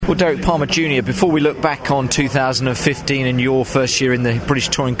Well, Derek Palmer Jr., before we look back on 2015 and your first year in the British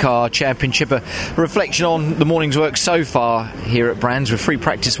Touring Car Championship, a reflection on the morning's work so far here at Brands with free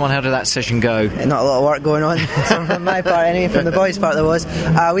practice one. How did that session go? Not a lot of work going on from my part anyway. From the boys' part there was.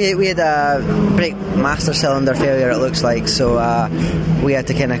 We had a brake master cylinder failure, it looks like, so we had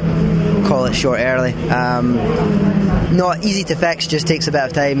to kind of call it short early. Not easy to fix, just takes a bit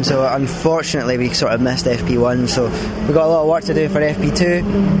of time, so unfortunately we sort of missed FP1, so we've got a lot of work to do for FP2,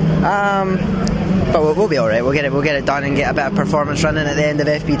 but we'll be alright. We'll get it done and get a bit of performance running at the end of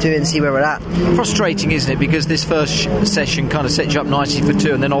FP2 and see where we're at. Frustrating, isn't it, because this first session kind of sets you up nicely for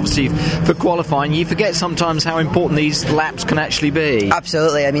 2, and then obviously for qualifying you forget sometimes how important these laps can actually be.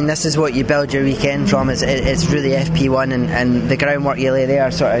 Absolutely. I mean, this is what you build your weekend from. It's really FP1 and the groundwork you lay there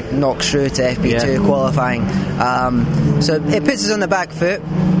sort of knocks through to FP2 qualifying. So it puts us on the back foot,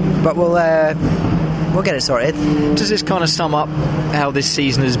 but we'll get it sorted. Does this kind of sum up how this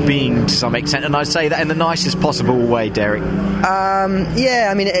season has been to some extent? And I say that in the nicest possible way, Derek. Yeah,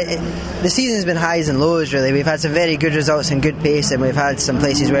 I mean, the season's been highs and lows, really. We've had some very good results and good pace, and we've had some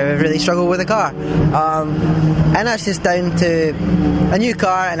places where we've really struggled with the car. And that's just down to a new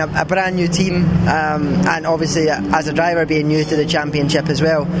car and a brand new team, and obviously as a driver being new to the championship as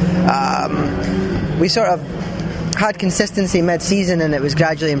well. We sort of had consistency mid-season and it was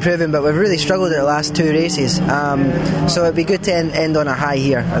gradually improving, but we've really struggled at the last 2 races, so it'd be good to end on a high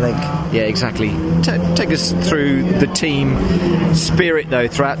here, I think. Yeah, exactly. Take us through the team spirit though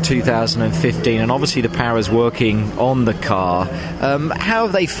throughout 2015, and obviously the powers working on the car. How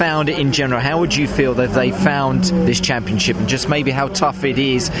have they found it in general? How would you feel that they found this championship, and just maybe how tough it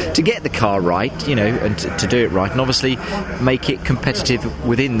is to get the car right, and to do it right, and obviously make it competitive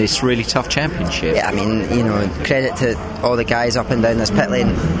within this really tough championship? Yeah, I mean, credit to all the guys up and down this pit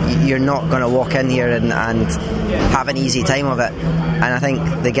lane. You're not going to walk in here and have an easy time of it, and I think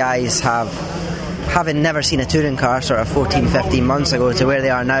the guys having never seen a touring car sort of 14-15 months ago to where they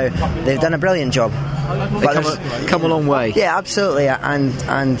are now, they've done a brilliant job. They've come a long way. Yeah, absolutely, and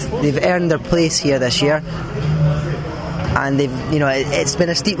they've earned their place here this year, and they've it's been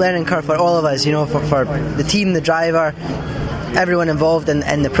a steep learning curve for all of us, for the team, the driver, everyone involved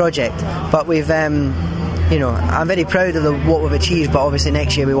in the project, but we've I'm very proud of what we've achieved, but obviously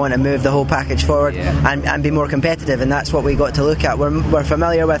next year we want to move the whole package forward and be more competitive, and that's what we got to look at. We're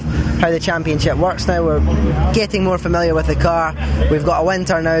familiar with how the championship works now. We're getting more familiar with the car. We've got a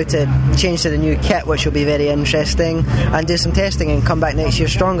winter now to change to the new kit, which will be very interesting, and do some testing and come back next year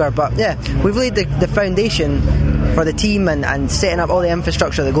stronger. But yeah, we've laid the foundation for the team and setting up all the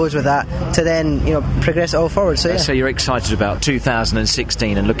infrastructure that goes with that to then progress it all forward. So yeah. So you're excited about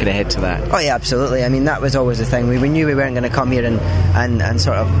 2016 and looking ahead to that? Oh yeah, absolutely. I mean, that was always the thing. We knew we weren't going to come here and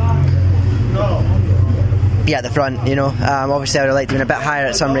sort of be at the front. Obviously I would have liked to be a bit higher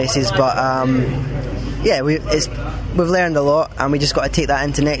at some races, but yeah, we've learned a lot, and we just got to take that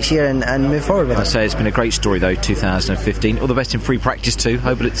into next year and move forward with it. I say it's been a great story though, 2015. All the best in free practice too.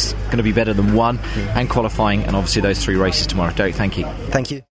 Hope it's going to be better than 1 and qualifying, and obviously those 3 races tomorrow. Derek, thank you. Thank you.